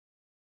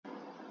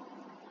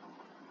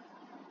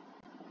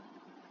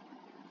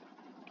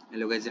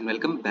Hello guys and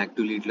welcome back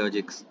to Leet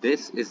Logics.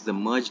 This is the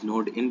merge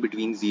node in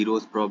between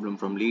zeros problem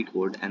from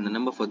LeetCode and the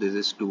number for this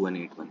is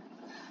 2181.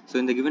 So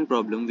in the given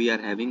problem we are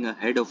having a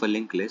head of a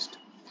linked list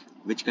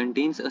which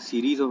contains a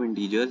series of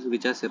integers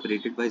which are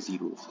separated by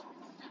zeros.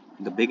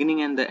 The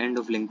beginning and the end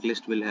of linked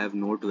list will have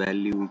node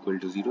value equal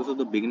to 0, so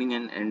the beginning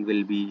and end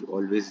will be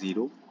always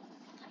 0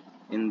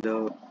 in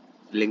the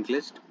linked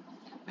list,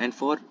 and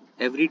for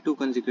every two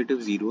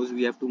consecutive zeros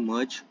we have to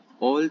merge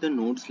all the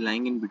nodes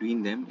lying in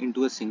between them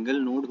into a single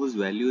node whose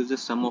value is the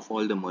sum of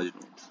all the merged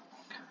nodes.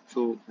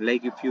 So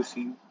like if you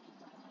see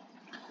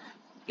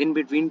in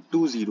between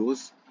two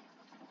zeros,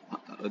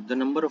 the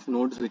number of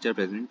nodes which are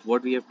present,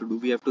 what we have to do,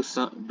 we have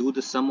to do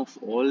the sum of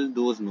all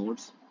those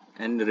nodes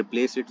and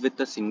replace it with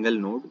a single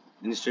node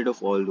instead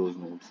of all those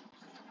nodes,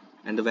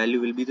 and the value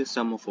will be the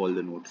sum of all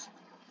the nodes.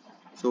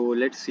 So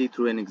let's see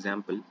through an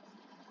example.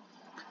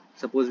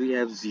 Suppose we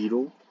have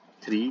 0,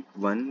 3,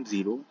 1,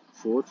 0,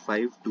 4,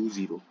 5, 2,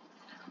 0.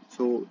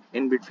 So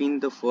in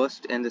between the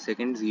first and the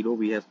second 0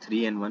 we have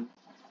 3 and 1,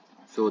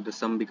 so the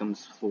sum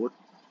becomes 4,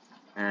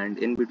 and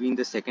in between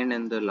the second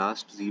and the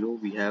last 0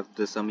 we have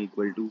the sum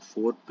equal to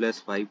 4 plus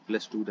 5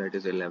 plus 2, that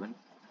is 11.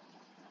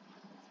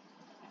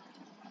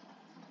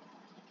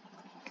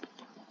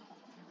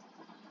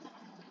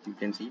 You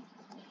can see.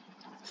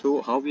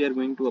 So how we are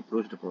going to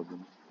approach the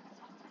problem?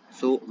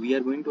 So we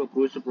are going to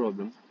approach the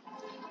problem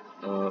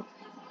uh,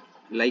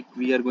 like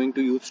we are going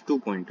to use two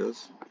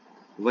pointers.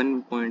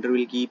 One pointer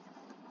will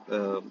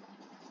uh,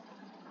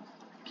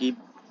 keep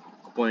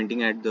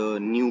pointing at the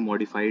new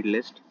modified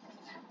list,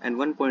 and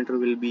one pointer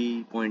will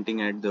be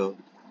pointing at the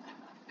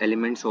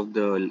elements of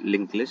the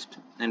linked list,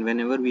 and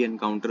whenever we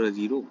encounter a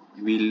 0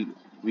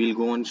 we'll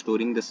go on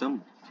storing the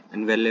sum,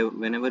 and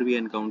whenever we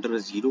encounter a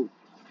 0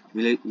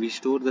 we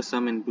store the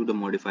sum into the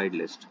modified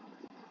list.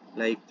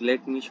 Like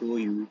let me show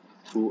you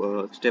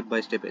through a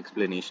step-by-step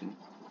explanation.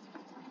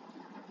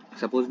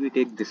 Suppose we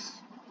take this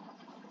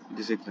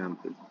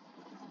example.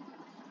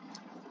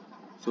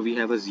 So we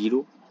have a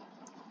 0,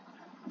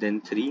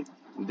 then 3,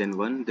 then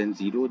 1, then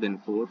 0, then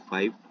 4,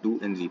 5, 2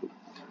 and 0.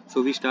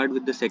 So we start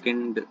with the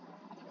second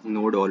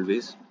node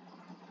always,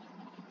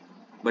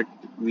 but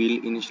we'll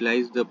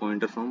initialize the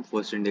pointer from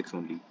first index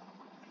only.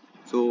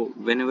 So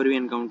whenever we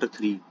encounter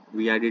 3,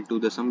 we add it to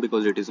the sum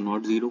because it is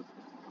not 0,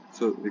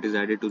 so it is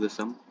added to the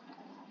sum.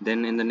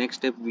 Then in the next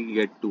step we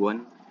get to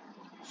 1,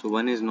 so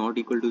 1 is not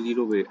equal to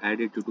 0, we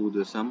add it to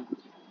the sum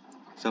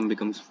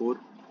becomes 4.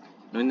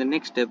 Now in the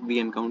next step we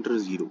encounter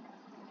 0.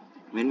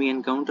 When we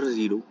encounter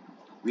 0,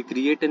 we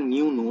create a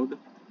new node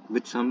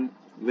with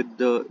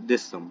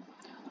this sum,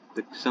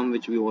 the sum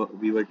which we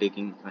were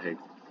taking ahead.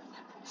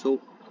 So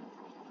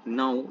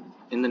now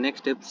in the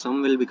next step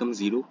sum will become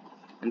 0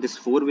 and this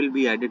 4 will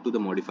be added to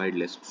the modified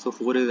list. So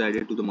 4 is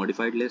added to the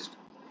modified list.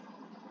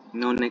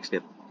 Now next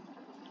step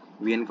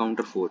we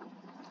encounter 4,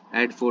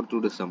 add 4 to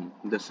the sum.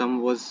 The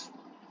sum was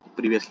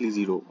previously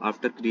 0.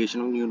 After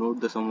creation of new node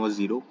the sum was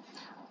 0.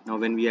 Now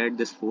when we add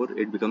this 4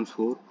 it becomes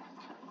 4.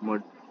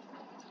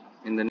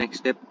 In the next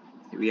step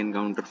we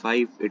encounter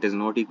 5, it is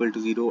not equal to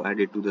 0,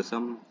 add it to the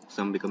sum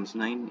becomes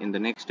 9. In the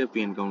next step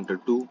we encounter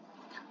 2,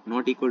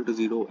 not equal to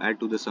 0, add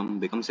to the sum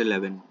becomes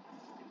 11.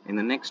 In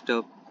the next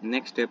step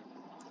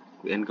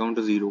we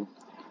encounter 0,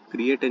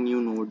 create a new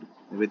node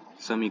with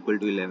sum equal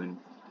to 11.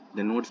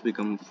 The nodes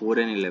become 4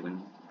 and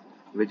 11,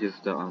 which is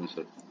the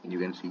answer, you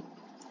can see.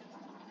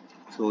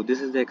 So this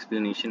is the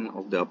explanation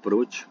of the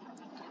approach,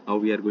 how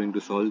we are going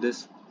to solve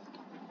this.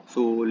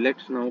 So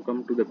let's now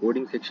come to the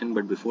coding section,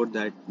 but before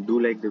that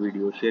do like the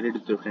video, share it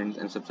with your friends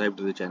and subscribe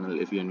to the channel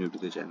if you are new to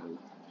the channel.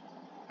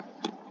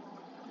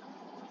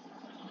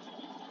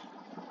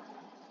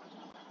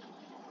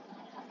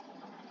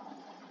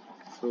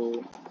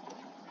 So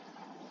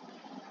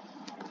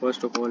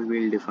first of all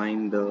we'll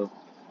define the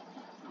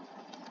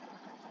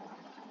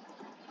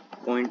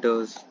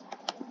pointers.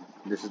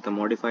 This is the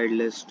modified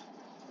list.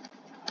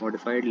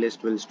 Modified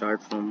list will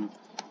start from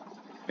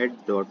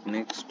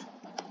head.next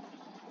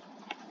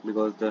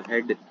because the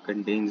head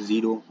contains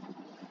 0,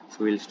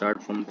 so we'll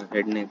start from the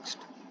head next.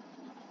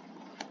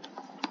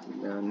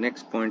 The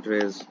next pointer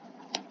is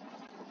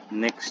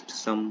next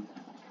sum,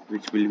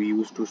 which will be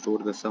used to store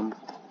the sum.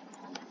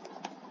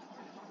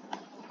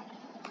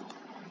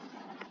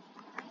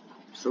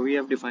 So we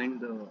have defined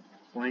the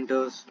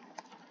pointers.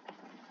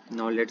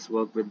 Now let's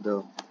work with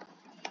the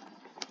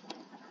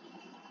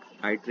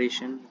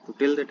iteration. To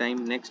till the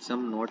time next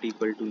sum not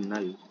equal to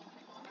null,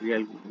 we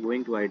are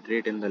going to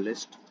iterate in the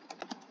list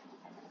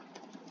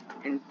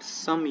and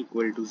sum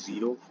equal to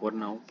 0 for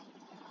now,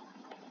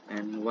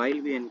 and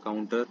while we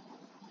encounter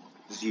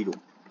 0,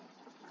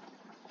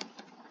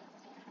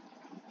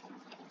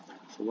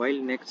 so while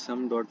next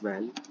sum dot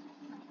val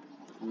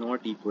not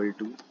equal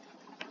to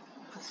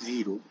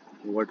 0,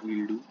 what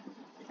we'll do,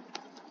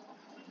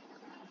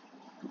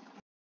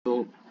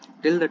 so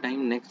till the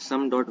time next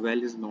sum dot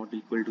val is not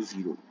equal to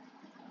 0,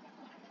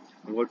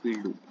 what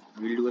we'll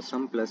do a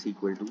sum plus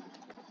equal to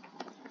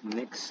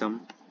next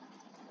sum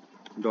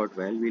dot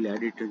val, we'll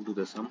add it into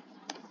the sum.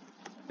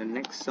 The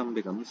next sum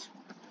becomes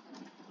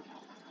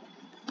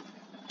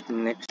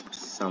next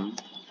sum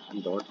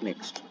dot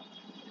next.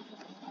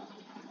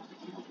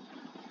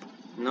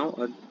 Now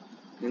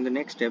in the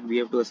next step we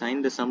have to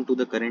assign the sum to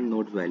the current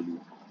node value.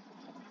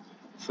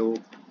 So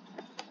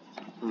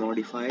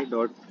modify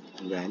dot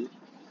val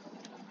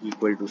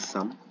equal to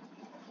sum.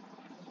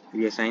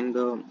 We assign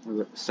the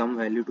sum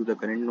value to the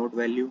current node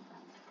value,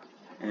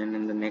 and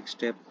in the next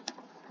step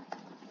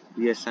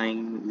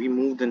we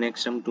move the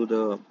next sum to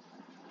the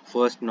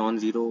first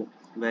non-zero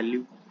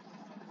value.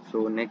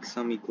 So next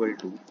sum equal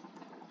to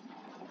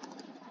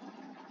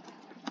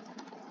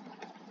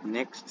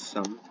next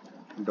sum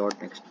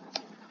dot next,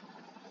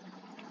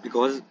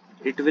 because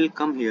it will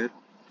come here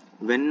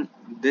when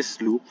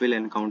this loop will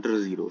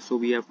encounter 0. So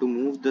we have to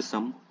move the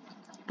sum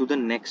to the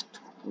next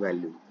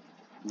value.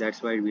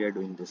 That's why we are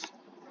doing this.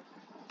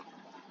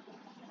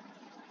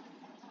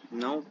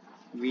 Now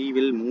we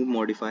will move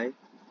modify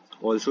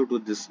also to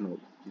this node,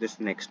 this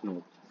next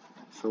node.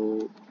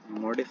 So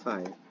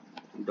modify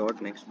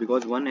dot next,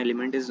 because one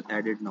element is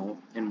added now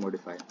in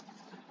modify.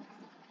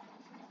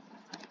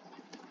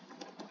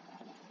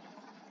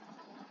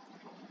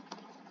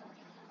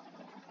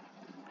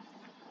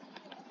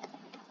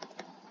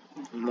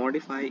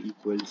 Modify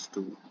equals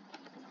to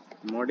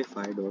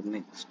modify dot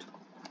next,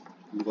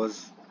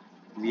 because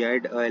we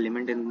add a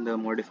element in the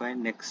modify,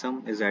 next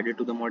sum is added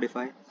to the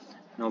modify.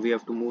 Now we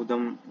have to move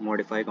the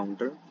modify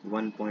counter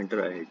one pointer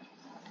ahead,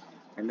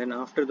 and then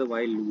after the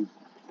while loop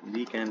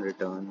we can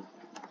return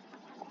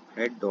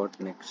head dot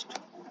next.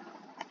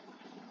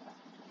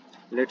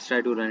 Let's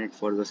try to run it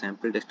for the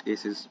sample test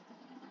cases.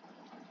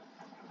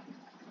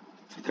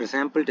 The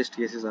sample test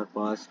cases are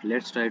passed.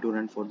 Let's try to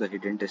run for the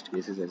hidden test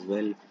cases as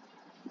well.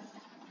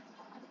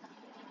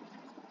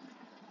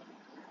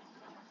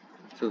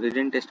 So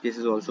hidden test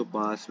cases also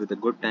pass with a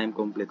good time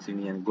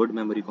complexity and good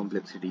memory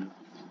complexity.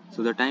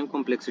 So the time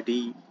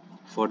complexity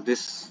for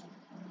this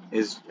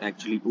is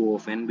actually O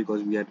of n,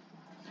 because we are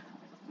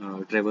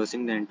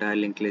traversing the entire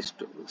linked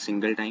list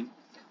single time,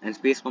 and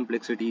space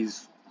complexity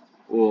is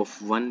O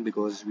of 1,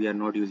 because we are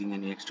not using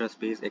any extra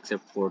space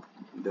except for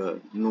the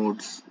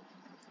nodes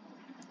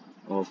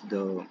of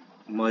the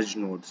merged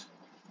nodes.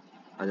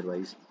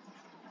 Otherwise,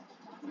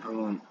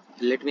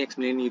 let me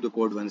explain you the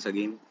code once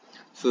again.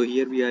 So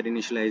here we are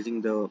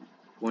initializing the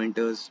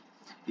pointers.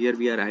 Here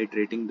we are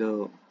iterating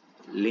the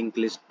linked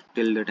list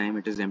till the time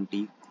it is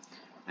empty,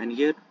 and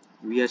here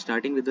we are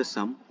starting with the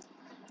sum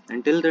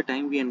until the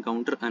time we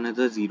encounter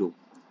another 0.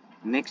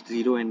 Next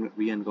 0 and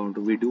we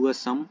encounter, we do a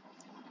sum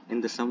in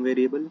the sum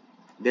variable.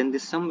 Then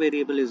this sum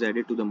variable is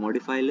added to the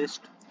modify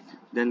list.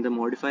 Then the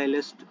modify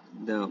list,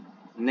 the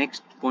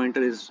next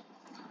pointer is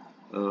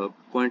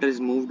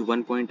moved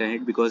one point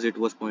ahead, because it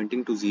was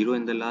pointing to 0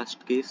 in the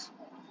last case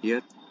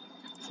here.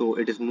 So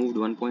it is moved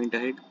one point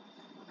ahead,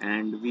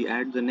 and we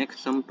add the next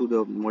sum to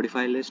the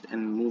modify list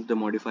and move the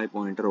modify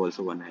pointer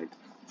also one ahead.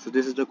 So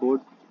this is the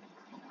code.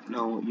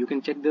 Now you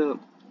can check the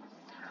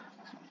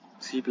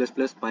C++,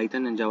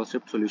 Python and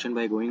JavaScript solution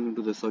by going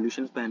into the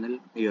solutions panel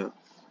here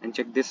and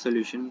check this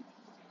solution.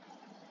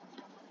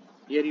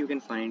 Here you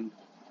can find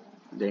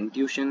the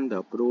intuition, the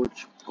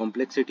approach,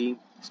 complexity,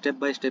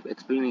 step-by-step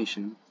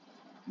explanation,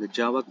 the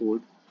Java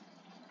code,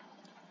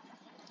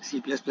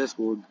 C++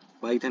 code,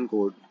 Python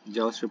code,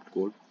 JavaScript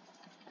code,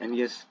 and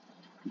yes,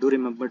 do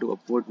remember to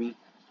upvote me.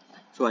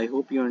 So I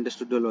hope you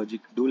understood the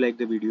logic. Do like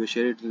the video,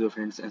 share it with your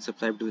friends, and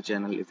subscribe to the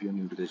channel if you're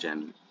new to the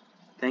channel.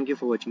 Thank you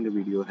for watching the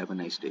video. Have a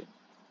nice day.